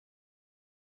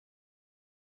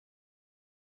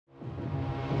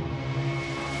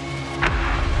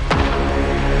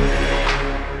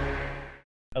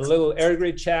a little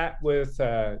Errorgrid chat with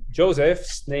Joseph,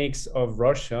 Snakes of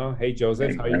Russia. Hey,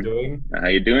 Joseph, Hey, how you man. doing? How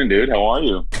you doing, dude? How are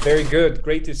you? Very good.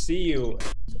 Great to see you.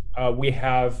 We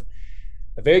have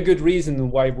a very good reason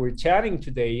why we're chatting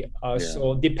today. Yeah.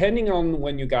 So, depending on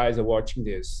when you guys are watching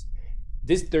this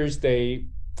Thursday,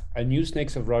 a new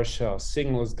Snakes of Russia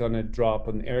single is gonna drop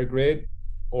on Errorgrid,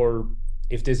 or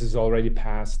if this is already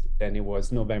passed, then it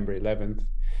was November 11th.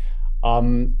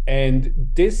 And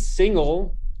this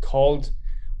single called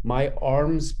My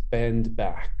Arms Bend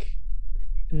Back.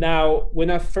 Now, when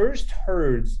I first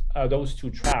heard those two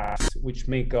tracks, which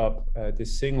make up the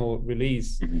single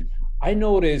release, Mhm. I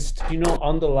noticed,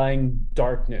 underlying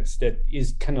darkness that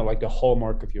is kind of like the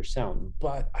hallmark of your sound.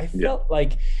 But I Yeah. felt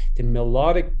like the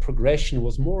melodic progression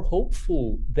was more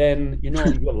hopeful than, your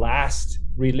last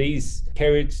release,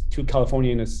 Carried to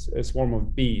California in a Swarm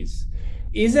of Bees.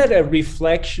 Is that a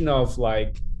reflection of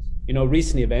like,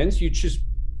 recent events? You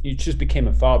just became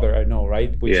a father, I know,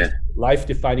 right? Which is Yeah.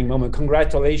 life-defining moment.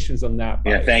 Congratulations on that,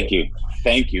 Yeah. by the way. Thank you.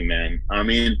 Thank you, man. I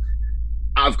mean,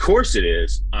 of course it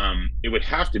is. It would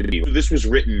have to be. Um, this was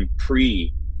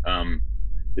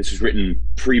written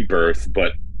pre-birth,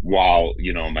 but while,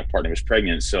 my partner was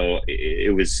pregnant. So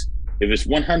it was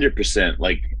 100%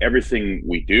 like everything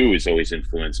we do is always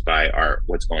influenced by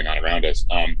what's going on around us.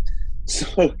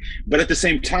 So, but at the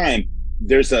same time,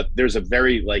 there's a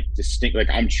very like distinct, like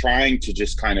I'm trying to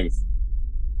just kind of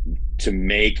to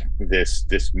make this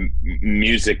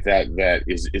music that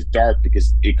is dark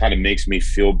because it kind of makes me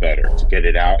feel better to get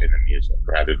it out in the music,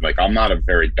 rather than like I'm not a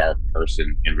very dark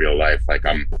person in real life. Like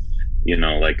I'm, like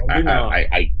Oh, you're not.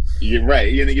 you're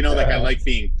right. Like I like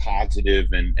being positive,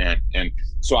 and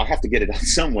so I have to get it out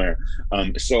somewhere.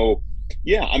 So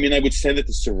yeah, I mean, I would say that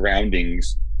the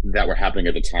surroundings that were happening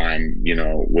at the time,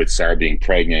 with Sarah being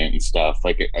pregnant and stuff,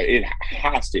 like it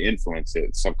has to influence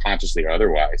it subconsciously or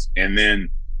otherwise. And then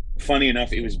funny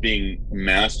enough, it was being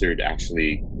mastered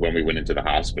actually when we went into the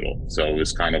hospital. So it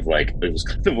was kind of like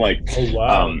Oh,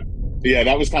 wow. um yeah,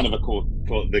 that was kind of a cool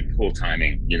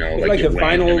timing, It's like like it the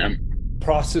went, and final I'm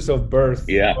process of birth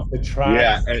yeah, of the yeah,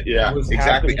 tracks yeah, was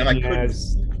exactly. And I happening couldn't,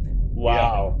 as, yeah,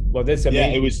 wow. Well, that's yeah,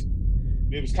 amazing.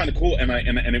 it was kind of cool, and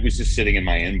it was just sitting in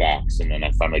my inbox, and then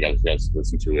I finally got a chance to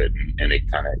listen to it, and it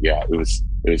kind of, yeah, it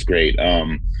was great.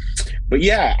 But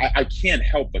yeah, I can't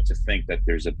help but to think that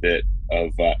there's a bit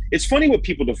of it's funny what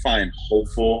people define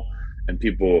hopeful and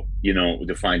people,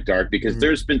 define dark, because Mm.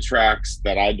 there's been tracks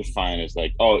that I define as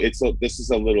like, oh, this is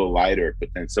a little lighter, but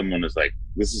then someone is like,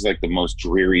 this is like the most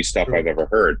dreary stuff I've True. ever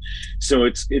heard. So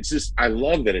it's just, I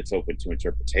love that it's open to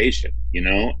interpretation,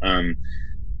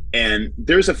 and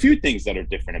there's a few things that are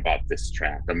different about this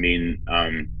track. I mean,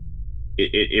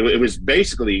 it was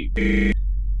basically,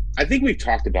 I think we've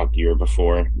talked about gear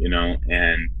before,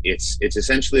 and it's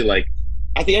essentially like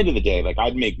at the end of the day, like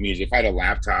I'd make music if I had a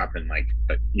laptop and like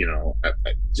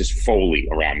just Foley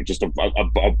around, just a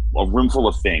room full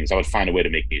of things. I would find a way to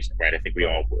make music, right? I think we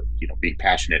all would, being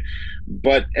passionate.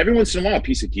 But every once in a while, a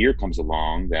piece of gear comes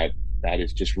along that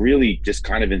is just really just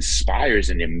kind of inspires,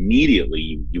 and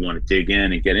immediately you want to dig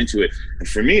in and get into it. And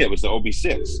for me, it was the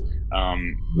OB6,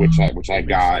 which I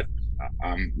got.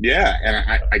 Yeah,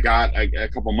 and I got a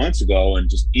couple months ago, and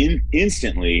just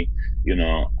instantly,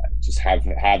 just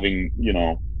having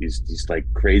these like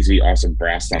crazy awesome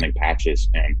brass sounding patches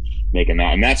and making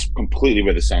that, and that's completely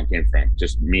where the sound came from.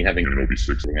 Just me having an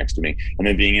OB6 next to me, and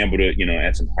then being able to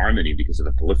add some harmony because of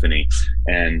the polyphony,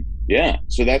 and yeah.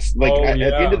 So that's like Oh, at the end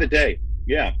of yeah. the day,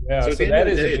 yeah. Yeah. So at So the end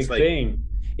of that the is a day, it's big like thing.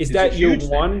 Is it's a that your huge thing.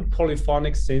 one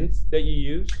polyphonic synth that you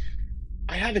use?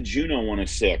 I have a Juno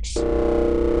 106,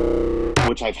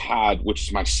 which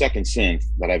is my second synth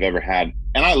that I've ever had,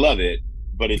 and I love it.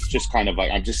 But it's just kind of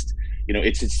like I'm just,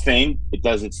 it's its thing. It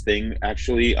does its thing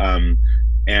actually. And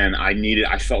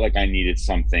I felt like I needed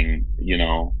something,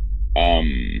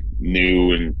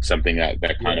 new, and something that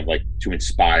kind Yeah. of like to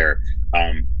inspire.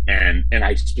 And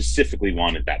I specifically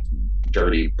wanted that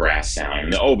dirty brass sound.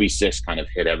 And the OB6 kind of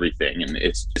hit everything, and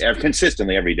it's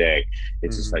consistently every day.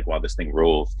 It's just Mhm. like, wow, this thing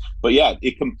rules. But yeah,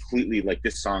 it completely, like,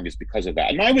 this song is because of that.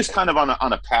 And I was kind of on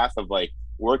a path of like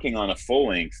working on a full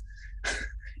length.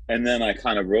 And then I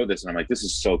kind of wrote this, and I'm like, this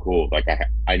is so cool. Like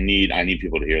I need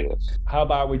people to hear this. How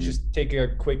about we Mhm. just take a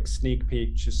quick sneak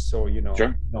peek just so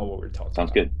Sure. know what we're talking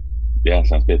Sounds about. good. Yeah,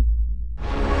 sounds good.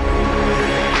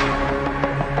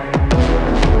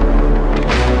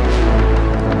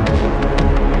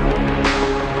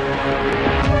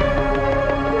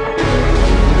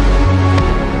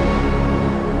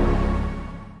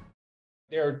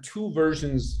 There are two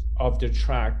versions of the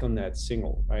track on that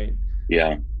single, right?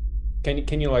 Yeah.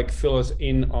 Can you like fill us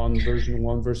in on version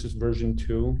one versus version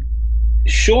two?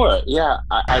 Sure. Yeah.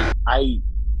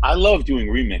 I love doing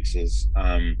remixes.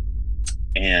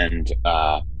 And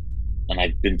and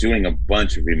I've been doing a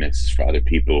bunch of remixes for other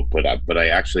people, but I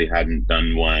actually hadn't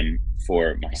done one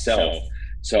for myself.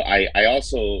 So I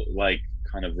also like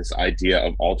kind of this idea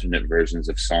of alternate versions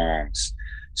of songs.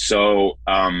 So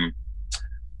I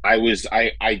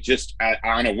just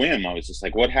on a whim, I was just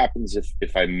like, what happens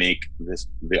if I make this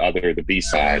the B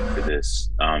side for this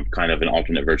kind of an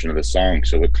alternate version of the song?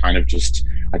 So it kind of just,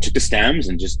 I took the stems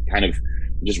and just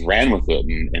ran with it,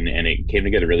 and it came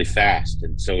together really fast.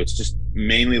 And so it's just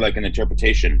mainly like an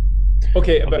interpretation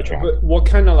Okay, of the track. but what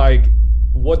kind of like,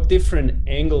 what different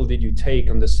angle did you take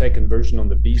on the second version on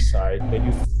the B side that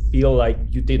you feel like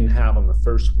you didn't have on the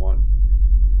first one?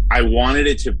 I wanted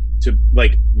it to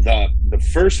like the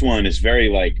first one is very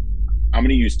like, I'm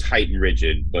gonna use tight and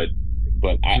rigid, but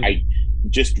I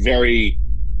just very,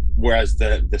 whereas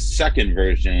the second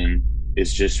version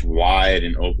is just wide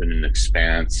and open and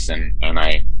expanse, and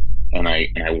I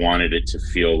wanted it to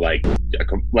feel like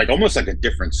almost like a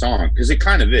different song, because it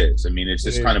kind of is. I mean, it's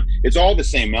just kind of, it's all the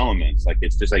same elements. Like,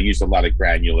 it's just, I used a lot of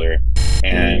granular,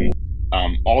 and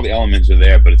all the elements are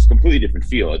there, but it's a completely different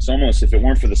feel. It's almost, if it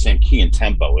weren't for the same key and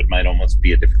tempo, it might almost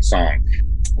be a different song.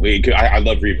 I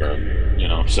love reverb, you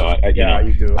know, so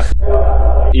you do.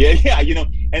 Yeah, you know,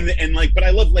 and like, but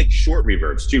I love like short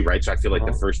reverbs too, right? So I feel like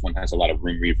the first one has a lot of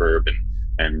room reverb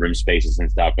and room spaces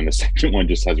and stuff, and the second one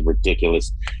just has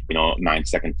ridiculous,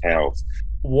 9-second tails.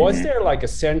 Was there like a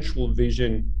central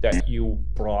vision that you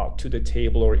brought to the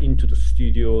table or into the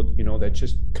studio, that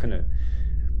just kind of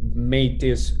made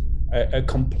this a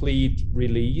complete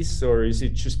release, or is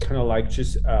it just kind of like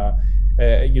just a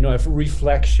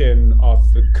reflection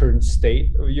of the current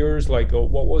state of yours? Like,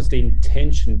 what was the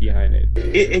intention behind it?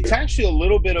 It's actually a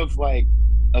little bit of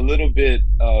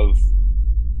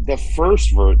the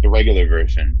first the regular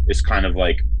version is kind of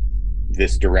like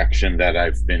this direction that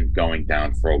I've been going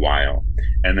down for a while,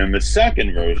 and then the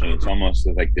second version, it's almost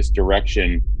like this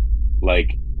direction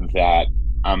like that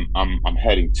I'm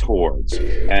heading towards.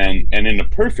 And in the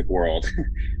perfect world,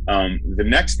 the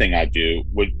next thing I do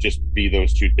would just be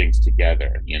those two things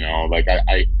together. Like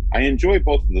I enjoy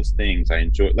both of those things. I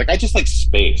just like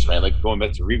space, right? Like going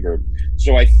back to reverb.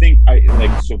 So I think I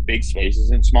like, so big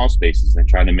spaces and small spaces, and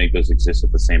trying to make those exist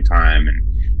at the same time.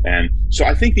 And so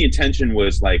I think the intention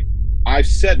was like, I've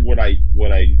said what I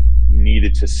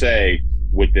needed to say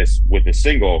with this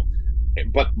single,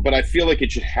 but I feel like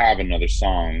it should have another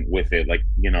song with it, like,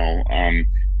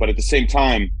 but at the same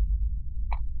time,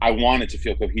 I want it to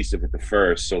feel cohesive with the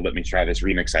first, so let me try this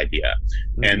remix idea.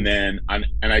 And then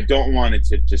I don't want it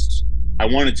to just, I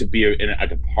want it to be a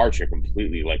departure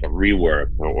completely, like a rework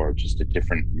or just a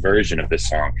different version of this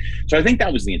song. So I think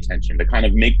that was the intention, to kind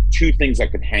of make two things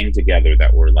that could hang together,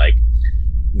 that were like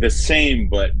the same,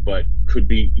 but could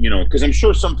be, because I'm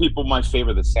sure some people might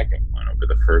favor the second one over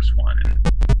the first one. And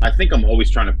I think I'm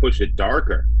always trying to push it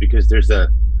darker, because there's a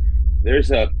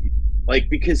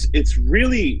because it's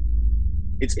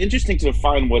interesting to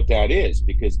define what that is,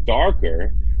 because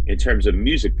darker in terms of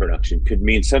music production could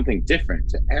mean something different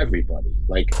to everybody.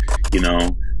 Like,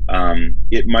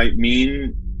 it might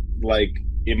mean like,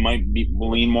 it might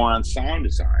lean more on sound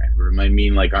design, or it might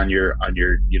mean like on your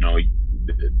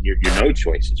your note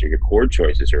choices, or your chord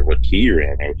choices, or what key you're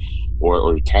in,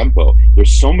 or tempo.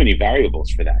 There's so many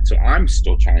variables for that. So I'm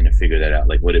still trying to figure that out,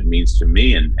 like what it means to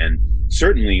me, and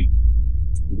certainly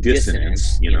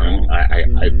dissonance.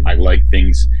 I like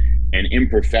things and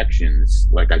imperfections.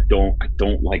 Like I don't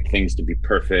like things to be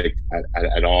perfect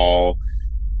at all.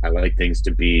 I like things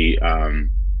to be.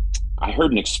 I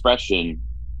heard an expression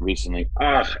recently,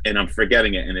 and I'm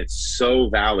forgetting it, and it's so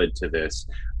valid to this.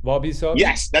 Bobby Sub?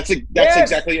 Yes, that's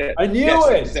exactly it. I knew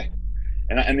it.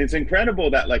 And it's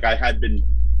incredible that like I had been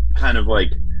kind of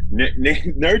like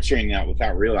nurturing that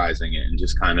without realizing it, and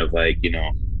just kind of like,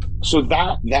 so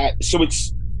so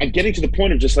it's getting to the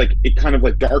point of just like, it kind of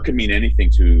like, dark could mean anything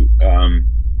to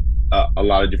a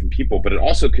lot of different people, but it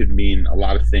also could mean a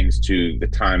lot of things to the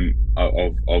time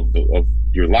of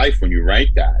your life when you write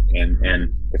that.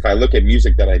 And if I look at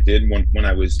music that I did when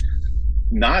I was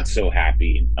not so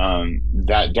happy,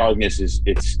 that darkness is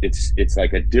it's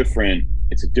like a different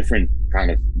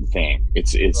kind of thing.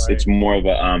 It's more of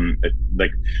a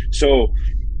like, so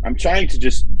I'm trying to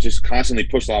just constantly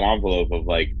push that envelope of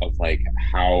like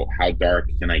how dark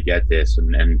can I get this,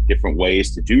 and different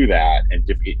ways to do that, and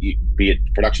be it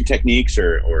production techniques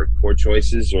or chord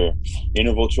choices or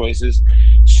interval choices.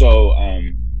 So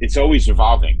it's always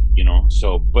evolving,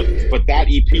 so but that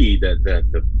EP,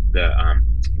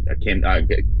 the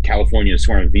California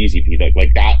Swarm of Bees EP,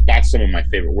 like that. That's some of my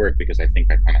favorite work because I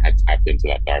think I kind of had tapped into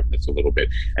that darkness a little bit,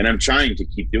 and I'm trying to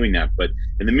keep doing that. But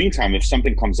in the meantime, if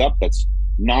something comes up that's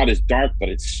not as dark, but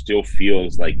it still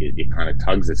feels like it kind of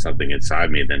tugs at something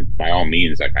inside me, then by all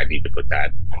means, like I need to put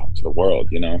that out to the world.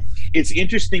 It's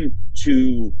interesting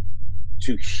to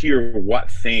hear what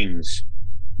things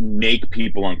make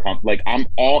people uncomfortable. Like I'm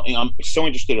so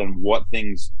interested in what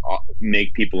things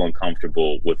make people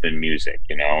uncomfortable within music,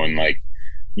 and like,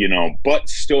 but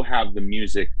still have the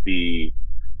music be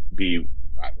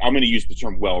I'm going to use the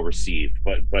term well received,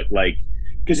 but like,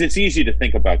 because it's easy to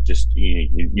think about just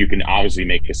you can obviously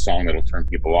make a song that'll turn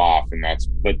people off,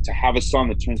 but to have a song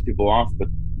that turns people off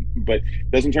but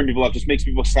doesn't turn people off, just makes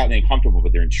people slightly uncomfortable,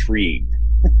 but they're intrigued.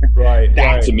 Right. That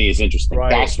right. to me is interesting.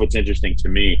 Right. That's what's interesting to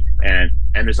me. And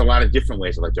there's a lot of different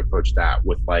ways I like to approach that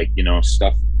with, like,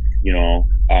 stuff,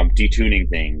 detuning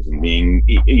things and being,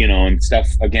 and stuff,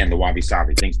 again, the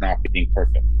wabi-sabi, things not being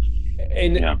perfect.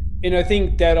 And I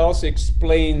think that also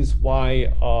explains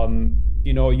why,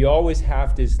 you always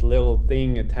have this little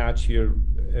thing attached to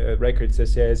your records that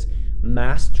says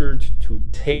mastered to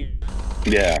tape.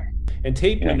 Yeah. And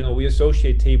tape, we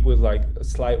associate tape with like a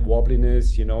slight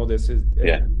wobbliness, this is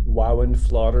wow and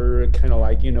flutter, kind of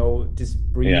like, this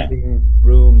breathing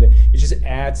room that it just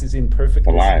adds this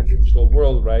imperfectness in the digital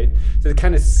world, right? So it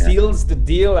kind of seals the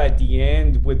deal at the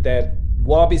end with that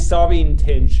wabi-sabi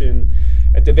intention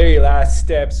at the very last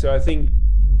step. So I think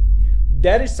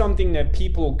that is something that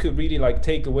people could really like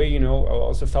take away,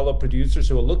 also fellow producers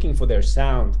who are looking for their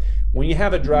sound. When you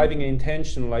have a driving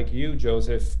intention like you,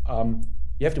 Joseph,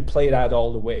 you have to play it out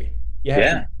all the way. You have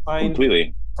to find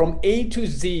completely from A to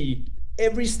Z,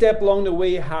 every step along the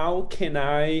way, how can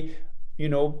I,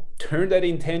 turn that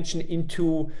intention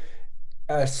into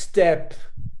a step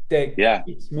that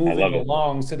keeps moving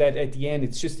along, so that at the end,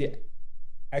 it's just the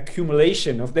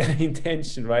accumulation of that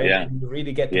intention, right? Yeah. And you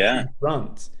really get the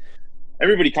front.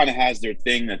 Everybody kind of has their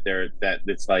thing that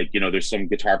it's like, there's some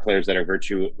guitar players that are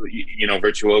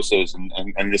virtuosos,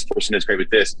 and this person is great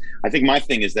with this. I think my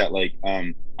thing is that, like,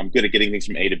 I'm good at getting things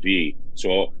from A to B.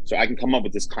 So I can come up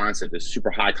with this concept, this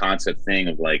super high concept thing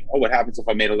of like, oh, what happens if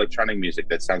I made electronic music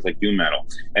that sounds like doom metal?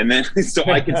 And then, so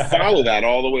I can follow that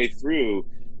all the way through.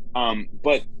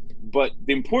 But the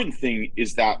important thing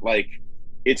is that, like,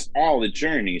 it's all a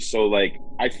journey. So, like,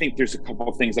 I think there's a couple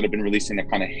of things that I've been releasing that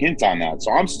kind of hint on that.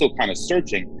 So I'm still kind of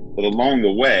searching, but along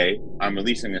the way, I'm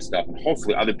releasing this stuff, and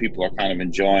hopefully other people are kind of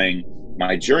enjoying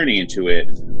my journey into it.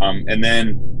 And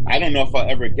then I don't know if I'll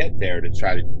ever get there to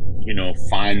try to,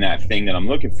 find that thing that I'm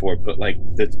looking for. But like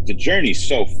the journey's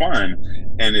so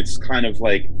fun, and it's kind of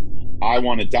like, I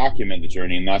want to document the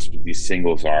journey, and that's what these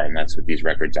singles are, and that's what these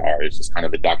records are. It's just kind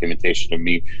of a documentation of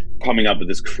me coming up with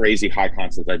this crazy high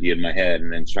concept idea in my head,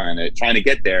 and then trying to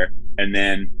get there. And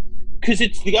then, because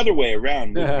it's the other way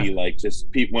around, would be like just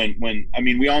when I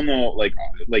mean, we all know like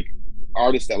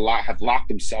artists that have locked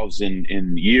themselves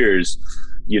in years,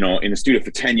 in the studio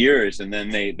for 10 years, and then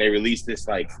they release this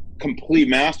like complete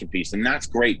masterpiece, and that's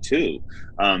great too.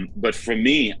 But for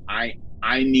me,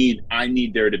 I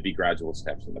need there to be gradual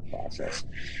steps in the process.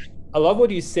 I love what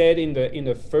you said in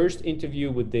the first interview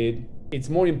we did. It's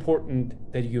more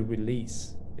important that you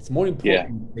release. It's more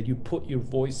important that you put your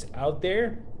voice out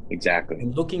there. Exactly.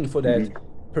 And looking for that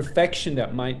perfection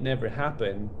that might never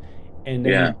happen. And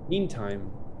then in the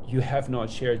meantime, you have not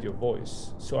shared your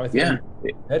voice. So I think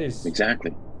that is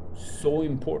exactly so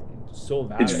important, so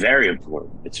valuable. It's very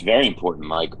important. It's very important.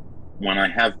 Like, when I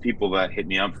have people that hit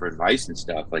me up for advice and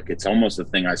stuff, like, it's almost the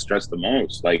thing I stress the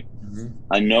most. Like,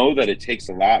 I know that it takes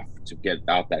a lot to get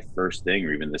out that first thing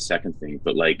or even the second thing,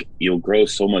 but like, you'll grow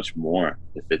so much more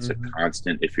if it's a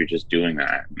constant, if you're just doing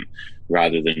that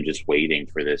rather than just waiting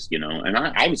for this, and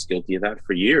I was guilty of that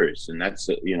for years. And that's,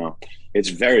 it's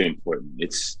very important.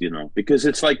 It's, because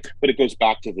it's like, but it goes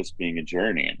back to this being a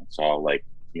journey, and it's all like,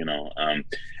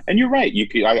 and you're right.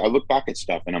 I look back at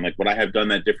stuff and I'm like, would I have done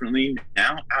that differently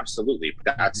now? Absolutely.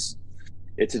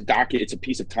 It's a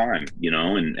piece of time,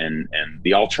 and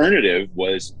the alternative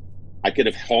was I could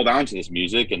have held on to this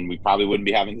music and we probably wouldn't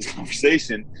be having this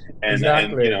conversation. And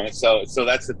so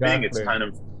that's the thing. It's kind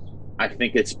of, I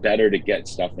think it's better to get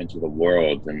stuff into the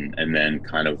world and then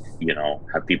kind of,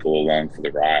 have people along for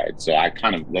the ride. So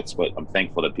that's what I'm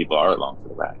thankful that people are along for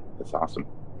the ride. That's awesome.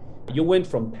 You went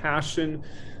from passion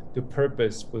to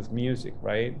purpose with music,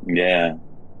 right? Yeah.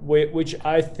 Which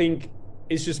I think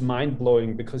is just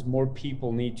mind-blowing, because more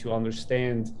people need to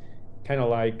understand kind of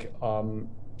like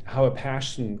how a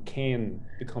passion can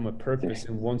become a purpose.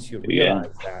 And once you realize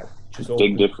that, just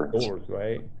big difference. doors,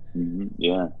 right?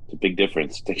 Yeah, it's a big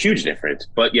difference. It's a huge difference,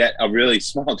 but yet a really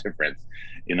small difference.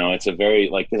 You know, it's a very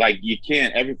like because like you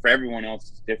can't for everyone else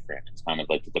it's different. It's kind of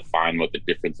like to define what the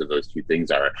difference of those two things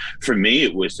are. For me,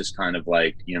 it was just kind of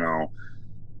like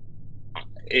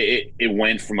it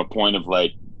went from a point of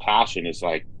like passion is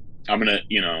like I'm gonna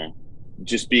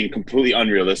just being completely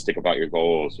unrealistic about your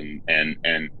goals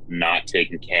and not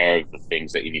taking care of the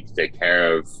things that you need to take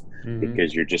care of Mm-hmm.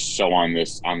 because you're just so on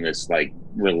this like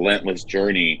relentless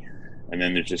journey, and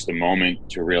then there's just a moment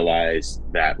to realize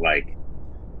that like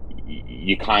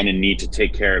you kind of need to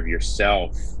take care of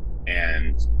yourself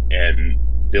and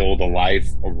build a life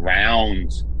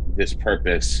around this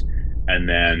purpose, and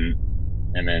then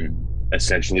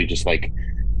essentially just like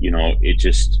it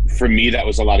just for me that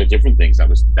was a lot of different things. That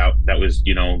was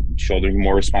shouldering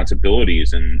more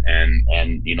responsibilities and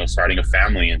starting a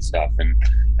family and stuff,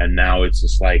 and now it's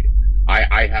just like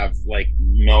I have like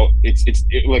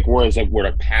like where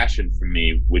a passion for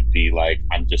me would be like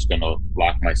I'm just gonna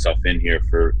lock myself in here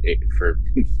for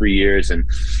 3 years and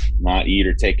not eat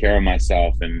or take care of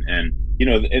myself, and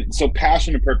so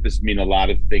passion and purpose mean a lot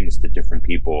of things to different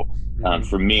people. Mm-hmm.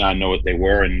 For me, I know what they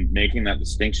were, and making that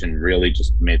distinction really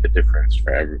just made the difference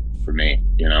for me.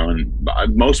 And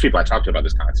most people I talk to about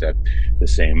this concept,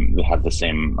 have the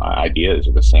same ideas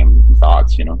or the same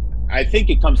thoughts. I think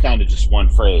it comes down to just one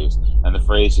phrase, and the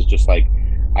phrase is just like,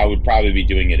 I would probably be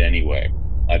doing it anyway.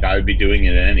 Like I would be doing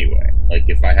it anyway. Like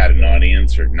if I had an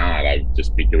audience or not, I'd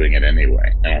just be doing it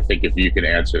anyway. And I think if you can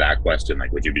answer that question,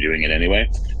 like, would you be doing it anyway?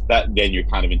 That then you're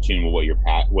kind of in tune with what your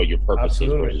purpose is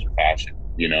versus Absolutely. your passion.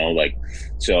 Like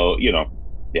so. Yeah,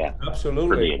 for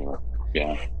Absolutely. me anyway.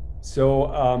 Yeah.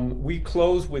 So we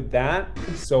close with that.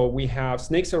 So we have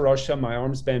Snakes of Russia, My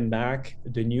Arms Bend Back,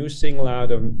 the new single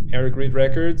out of Errorgrid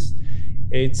Records.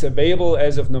 It's available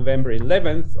as of November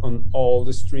 11th on all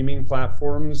the streaming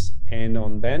platforms and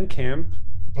on Bandcamp.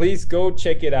 Please go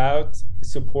check it out.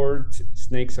 Support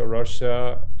Snakes of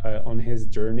Russia on his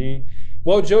journey.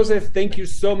 Well, Joseph, thank you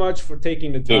so much for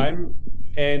taking the Dude, time.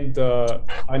 And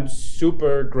I'm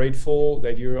super grateful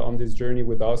that you're on this journey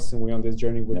with us and we're on this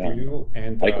journey with yeah. you.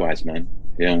 And Likewise, man.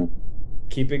 Yeah.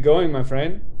 keep it going, my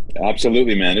friend.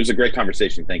 Absolutely, man. It was a great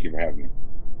conversation. Thank you for having me.